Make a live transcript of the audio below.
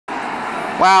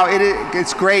Wow,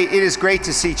 it's great. It is great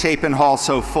to see Chapin Hall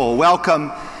so full.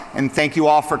 Welcome, and thank you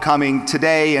all for coming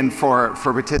today and for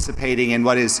participating in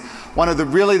what is one of the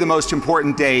really the most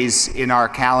important days in our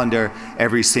calendar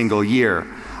every single year.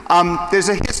 There's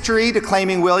a history to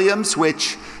claiming Williams,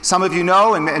 which some of you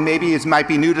know, and maybe it might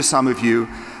be new to some of you.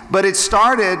 But it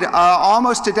started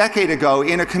almost a decade ago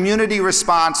in a community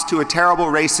response to a terrible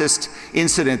racist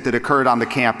incident that occurred on the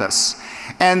campus.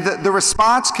 And the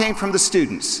response came from the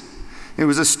students. It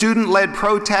was a student-led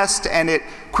protest, and it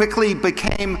quickly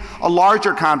became a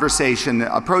larger conversation,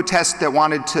 a protest that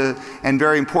wanted to, and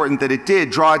very important that it did,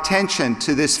 draw attention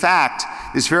to this fact,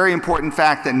 this very important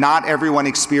fact that not everyone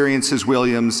experiences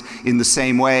Williams in the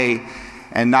same way,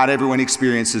 and not everyone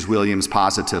experiences Williams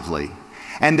positively.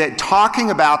 And that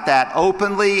talking about that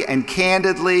openly and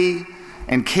candidly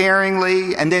and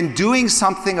caringly, and then doing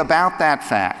something about that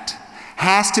fact,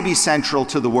 has to be central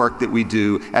to the work that we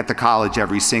do at the college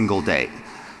every single day.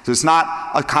 So it's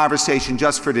not a conversation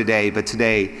just for today, but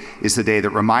today is the day that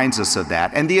reminds us of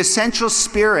that. And the essential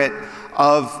spirit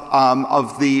of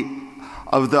the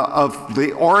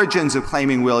origins of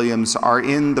claiming Williams are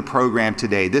in the program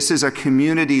today. This is a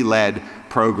community-led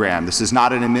program. This is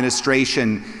not an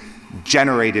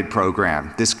administration-generated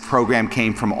program. This program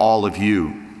came from all of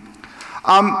you.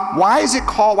 Why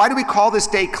do we call this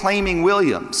day Claiming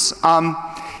Williams?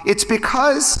 It's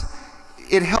because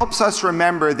it helps us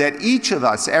remember that each of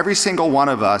us, every single one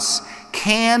of us,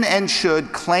 can and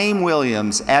should claim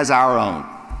Williams as our own.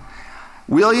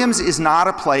 Williams is not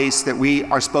a place that we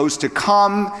are supposed to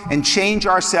come and change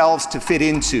ourselves to fit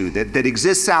into, that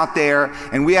exists out there,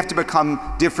 and we have to become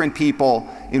different people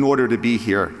in order to be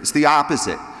here. It's the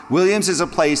opposite. Williams is a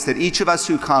place that each of us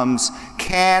who comes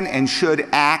can and should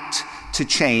act to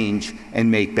change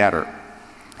and make better.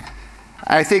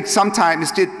 I think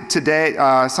sometimes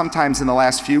in the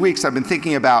last few weeks, I've been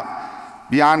thinking about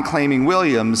beyond claiming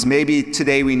Williams, maybe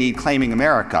today we need claiming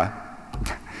America.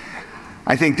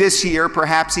 I think this year,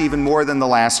 perhaps even more than the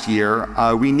last year,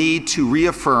 we need to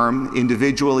reaffirm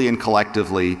individually and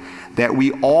collectively that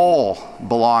we all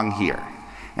belong here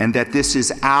and that this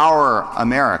is our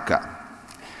America.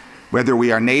 Whether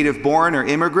we are native born or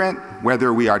immigrant,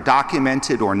 whether we are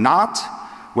documented or not,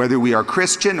 whether we are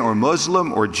Christian or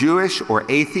Muslim or Jewish or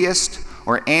atheist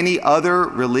or any other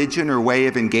religion or way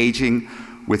of engaging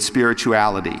with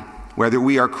spirituality, whether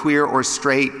we are queer or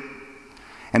straight,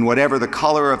 and whatever the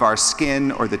color of our skin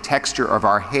or the texture of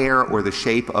our hair or the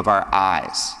shape of our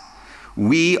eyes.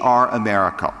 We are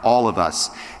America, all of us,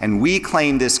 and we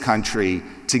claim this country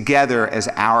together as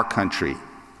our country.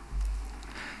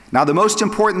 Now, the most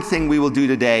important thing we will do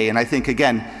today, and I think,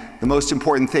 again, the most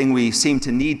important thing we seem to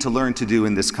need to learn to do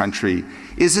in this country,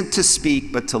 isn't to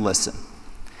speak, but to listen.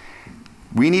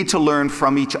 We need to learn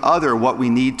from each other what we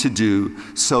need to do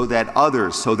so that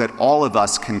all of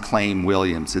us can claim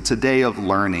Williams. It's a day of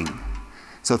learning.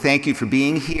 So thank you for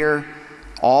being here,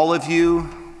 all of you.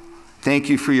 Thank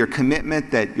you for your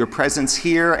commitment that your presence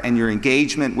here and your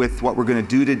engagement with what we're going to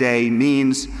do today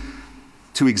means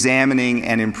to examining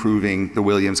and improving the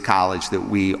Williams College that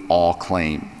we all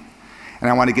claim. And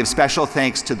I want to give special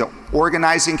thanks to the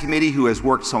organizing committee who has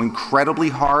worked so incredibly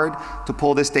hard to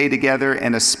pull this day together,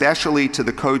 and especially to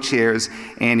the co-chairs,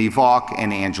 Annie Valk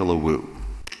and Angela Wu.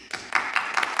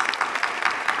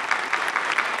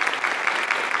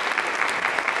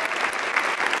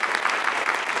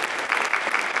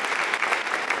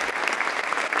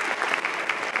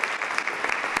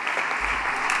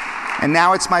 And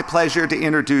now it's my pleasure to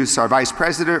introduce our Vice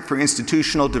President for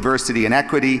Institutional Diversity and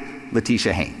Equity,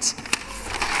 Leticia Haynes.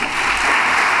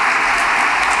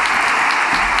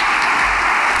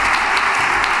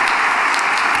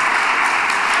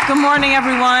 Good morning,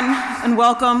 everyone, and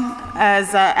welcome.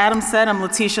 As Adam said, I'm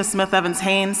Leticia Smith Evans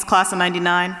Haynes, class of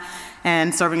 '99,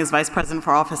 and serving as Vice President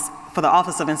for the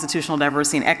Office of Institutional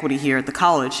Diversity and Equity here at the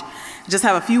college. I just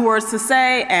have a few words to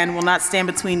say and will not stand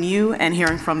between you and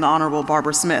hearing from the Honorable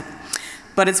Barbara Smith.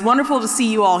 But it's wonderful to see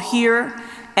you all here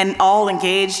and all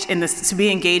engaged in this, to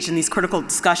be engaged in these critical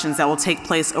discussions that will take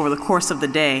place over the course of the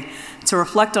day to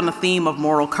reflect on the theme of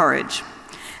moral courage.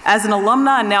 As an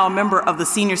alumna and now a member of the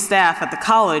senior staff at the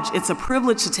college, it's a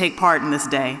privilege to take part in this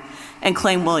day and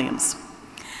claim Williams.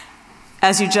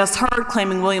 As you just heard,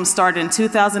 claiming Williams started in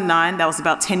 2009. That was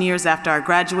about 10 years after I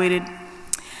graduated.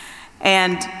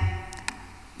 And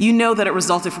you know that it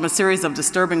resulted from a series of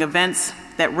disturbing events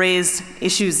that raised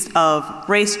issues of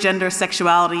race, gender,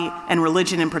 sexuality, and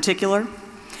religion in particular.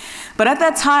 But at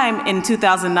that time, in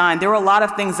 2009, there were a lot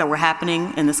of things that were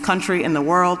happening in this country, in the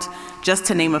world. Just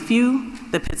to name a few,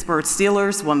 the Pittsburgh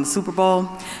Steelers won the Super Bowl.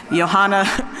 Johanna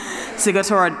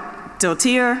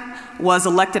Sigurðardóttir was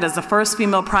elected as the first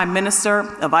female prime minister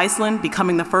of Iceland,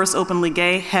 becoming the first openly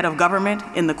gay head of government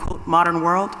in the quote, modern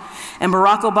world. And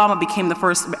Barack Obama became the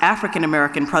first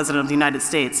African-American president of the United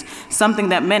States, something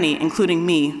that many, including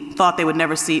me, thought they would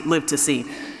never live to see.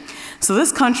 So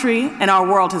this country and our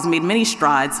world has made many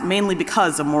strides, mainly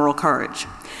because of moral courage.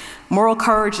 Moral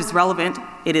courage is relevant.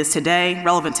 It is today,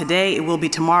 relevant today, it will be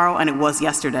tomorrow, and it was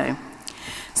yesterday.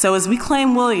 So as we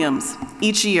claim Williams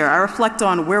each year, I reflect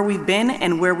on where we've been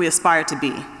and where we aspire to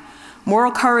be.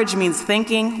 Moral courage means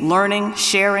thinking, learning,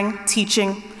 sharing,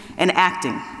 teaching, and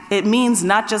acting. It means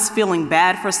not just feeling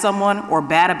bad for someone or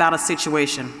bad about a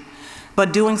situation,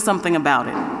 but doing something about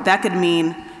it. That could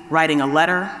mean writing a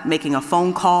letter, making a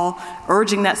phone call,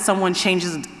 urging that someone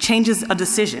changes a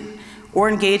decision, or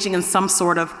engaging in some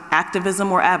sort of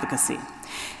activism or advocacy.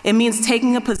 It means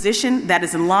taking a position that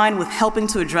is in line with helping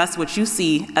to address what you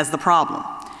see as the problem.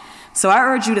 So I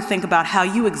urge you to think about how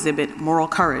you exhibit moral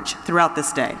courage throughout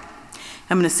this day.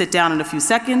 I'm going to sit down in a few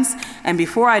seconds, and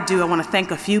before I do, I want to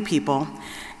thank a few people.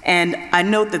 And I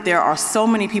note that there are so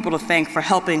many people to thank for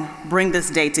helping bring this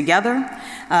day together.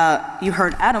 You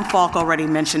heard Adam Falk already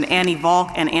mention Annie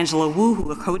Valk and Angela Wu,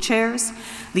 who are co-chairs,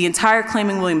 the entire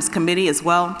Claiming Williams committee as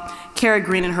well, Carrie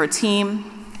Green and her team,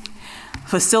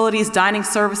 facilities, dining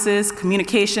services,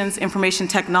 communications, information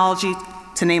technology,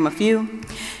 to name a few.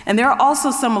 And there are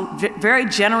also some very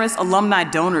generous alumni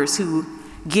donors who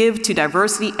give to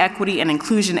diversity, equity, and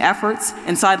inclusion efforts,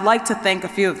 and so I'd like to thank a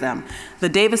few of them. The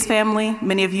Davis family,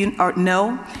 many of you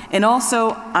know, and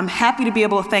also I'm happy to be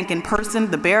able to thank in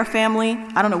person the Bear family.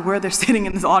 I don't know where they're sitting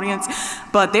in this audience,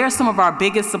 but they're some of our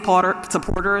biggest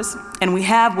supporters, and we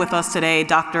have with us today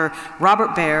Dr.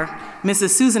 Robert Bear,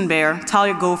 Mrs. Susan Bear,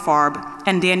 Talia Gofarb,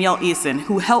 and Danielle Eason,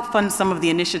 who help fund some of the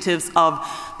initiatives of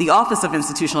the Office of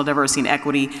Institutional Diversity and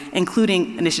Equity,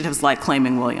 including initiatives like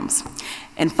Claiming Williams.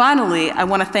 And finally, I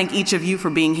want to thank each of you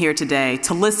for being here today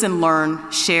to listen,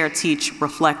 learn, share, teach,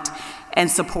 reflect,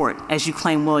 and support as you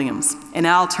claim Williams. And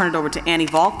now I'll turn it over to Annie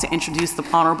Valk to introduce the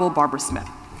Honorable Barbara Smith.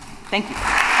 Thank you.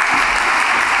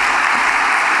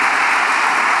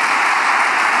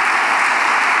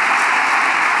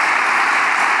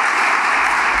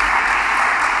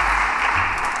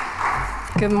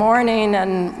 Good morning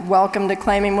and welcome to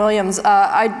Claiming Williams.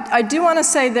 I do want to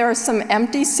say there are some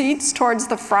empty seats towards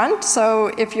the front, so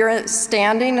if you're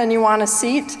standing and you want a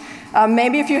seat,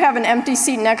 maybe if you have an empty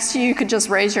seat next to you, you could just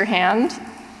raise your hand.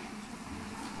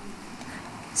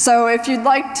 So if you'd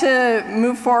like to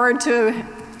move forward to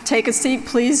take a seat,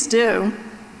 please do.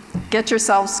 Get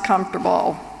yourselves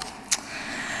comfortable.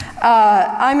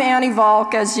 I'm Annie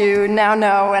Valk, as you now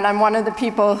know, and I'm one of the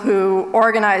people who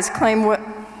organized Claiming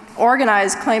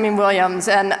Williams,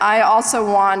 and I also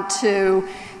want to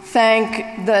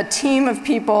thank the team of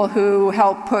people who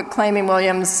helped put Claiming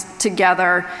Williams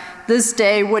together. This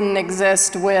day wouldn't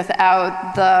exist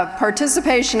without the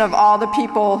participation of all the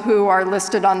people who are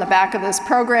listed on the back of this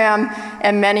program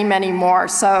and many, many more.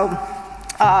 So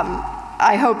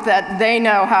I hope that they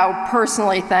know how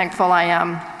personally thankful I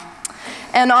am.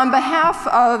 And on behalf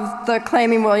of the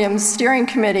Claiming Williams Steering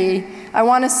Committee, I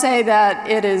want to say that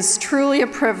it is truly a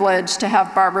privilege to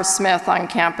have Barbara Smith on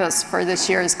campus for this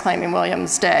year's Claiming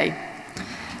Williams Day.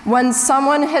 When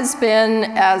someone has been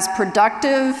as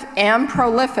productive and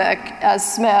prolific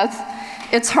as Smith,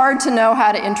 it's hard to know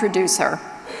how to introduce her,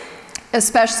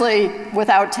 especially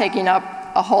without taking up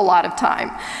a whole lot of time.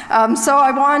 So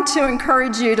I want to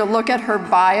encourage you to look at her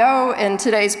bio in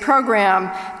today's program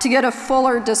to get a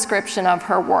fuller description of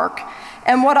her work.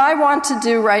 And what I want to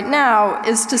do right now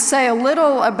is to say a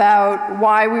little about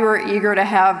why we were eager to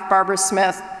have Barbara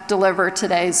Smith deliver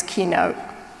today's keynote.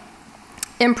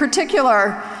 In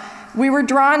particular, we were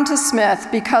drawn to Smith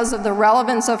because of the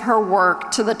relevance of her work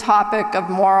to the topic of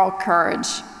moral courage,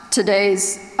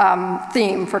 today's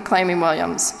theme for Claiming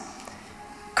Williams.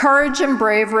 Courage and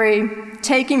bravery,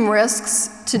 taking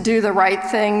risks to do the right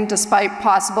thing despite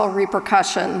possible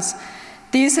repercussions.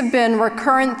 These have been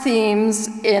recurrent themes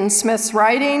in Smith's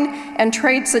writing and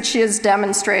traits that she has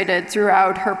demonstrated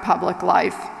throughout her public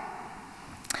life.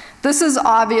 This is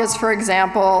obvious, for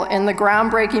example, in the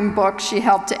groundbreaking book she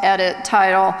helped to edit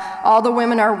titled, "All the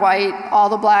Women Are White, All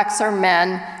the Blacks Are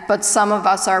Men, But Some of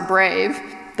Us Are Brave,"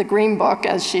 the Green Book,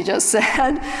 as she just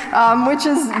said, which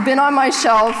has been on my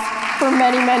shelf for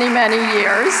many, many, many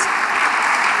years.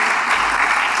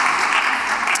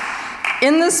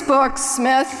 In this book,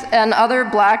 Smith and other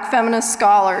Black feminist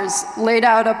scholars laid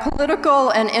out a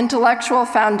political and intellectual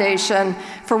foundation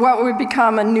for what would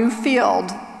become a new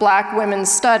field, Black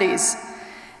women's studies.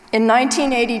 In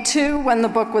 1982, when the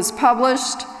book was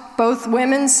published, both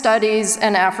women's studies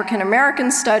and African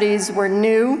American studies were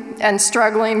new and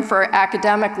struggling for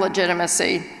academic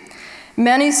legitimacy.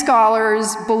 Many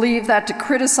scholars believe that to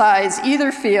criticize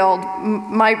either field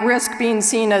might risk being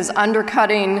seen as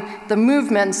undercutting the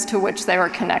movements to which they were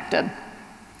connected.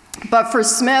 But for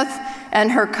Smith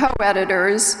and her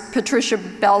co-editors, Patricia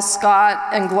Bell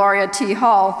Scott and Gloria T.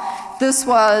 Hull, this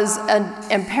was an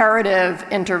imperative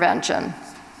intervention.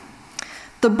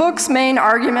 The book's main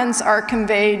arguments are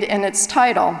conveyed in its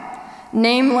title,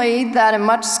 namely that in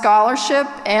much scholarship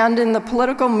and in the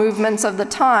political movements of the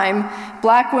time,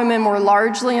 Black women were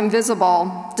largely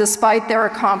invisible despite their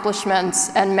accomplishments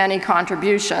and many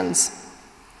contributions.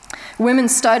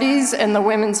 Women's studies and the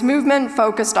women's movement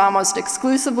focused almost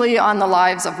exclusively on the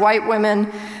lives of white women,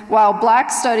 while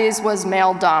Black studies was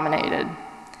male-dominated.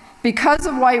 Because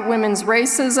of white women's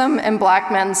racism and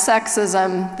Black men's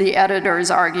sexism, the editors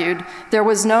argued, there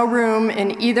was no room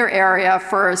in either area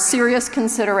for a serious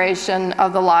consideration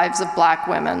of the lives of Black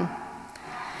women.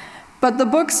 But the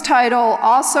book's title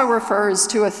also refers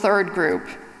to a third group.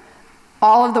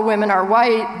 All of the women are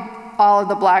white, all of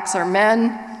the Blacks are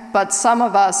men, but some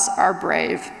of us are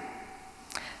brave.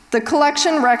 The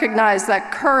collection recognized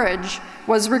that courage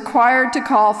was required to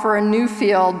call for a new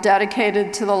field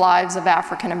dedicated to the lives of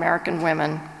African American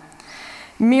women.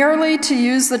 Merely to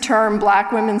use the term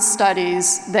Black women's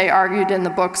studies, they argued in the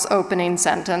book's opening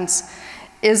sentence,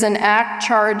 is an act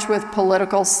charged with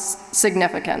political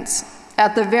significance.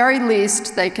 At the very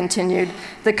least, they continued,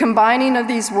 the combining of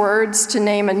these words to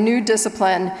name a new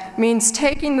discipline means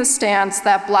taking the stance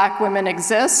that Black women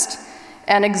exist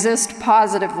and exist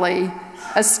positively,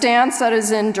 a stance that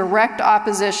is in direct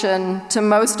opposition to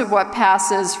most of what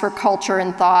passes for culture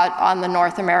and thought on the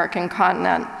North American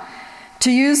continent.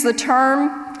 To use the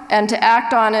term and to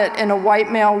act on it in a white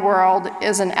male world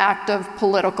is an act of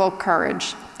political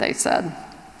courage, they said.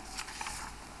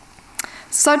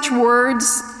 Such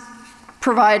words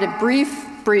provide a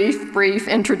brief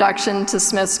introduction to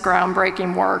Smith's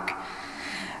groundbreaking work.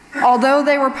 Although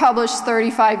they were published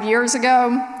 35 years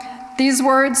ago, these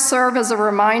words serve as a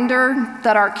reminder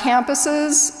that our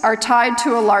campuses are tied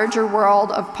to a larger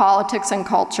world of politics and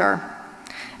culture,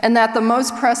 and that the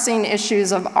most pressing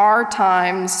issues of our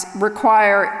times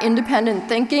require independent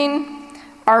thinking,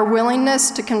 our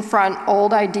willingness to confront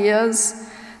old ideas,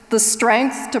 the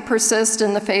strength to persist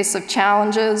in the face of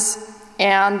challenges,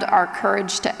 and our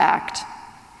courage to act.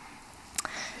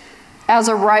 As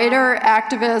a writer,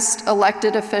 activist,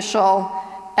 elected official,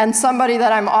 and somebody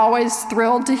that I'm always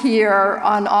thrilled to hear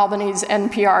on Albany's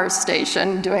NPR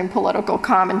station doing political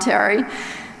commentary,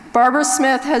 Barbara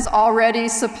Smith has already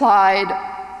supplied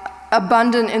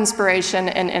abundant inspiration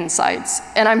and insights,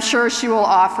 and I'm sure she will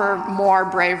offer more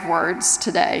brave words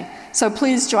today. So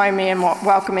please join me in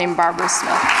welcoming Barbara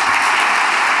Smith.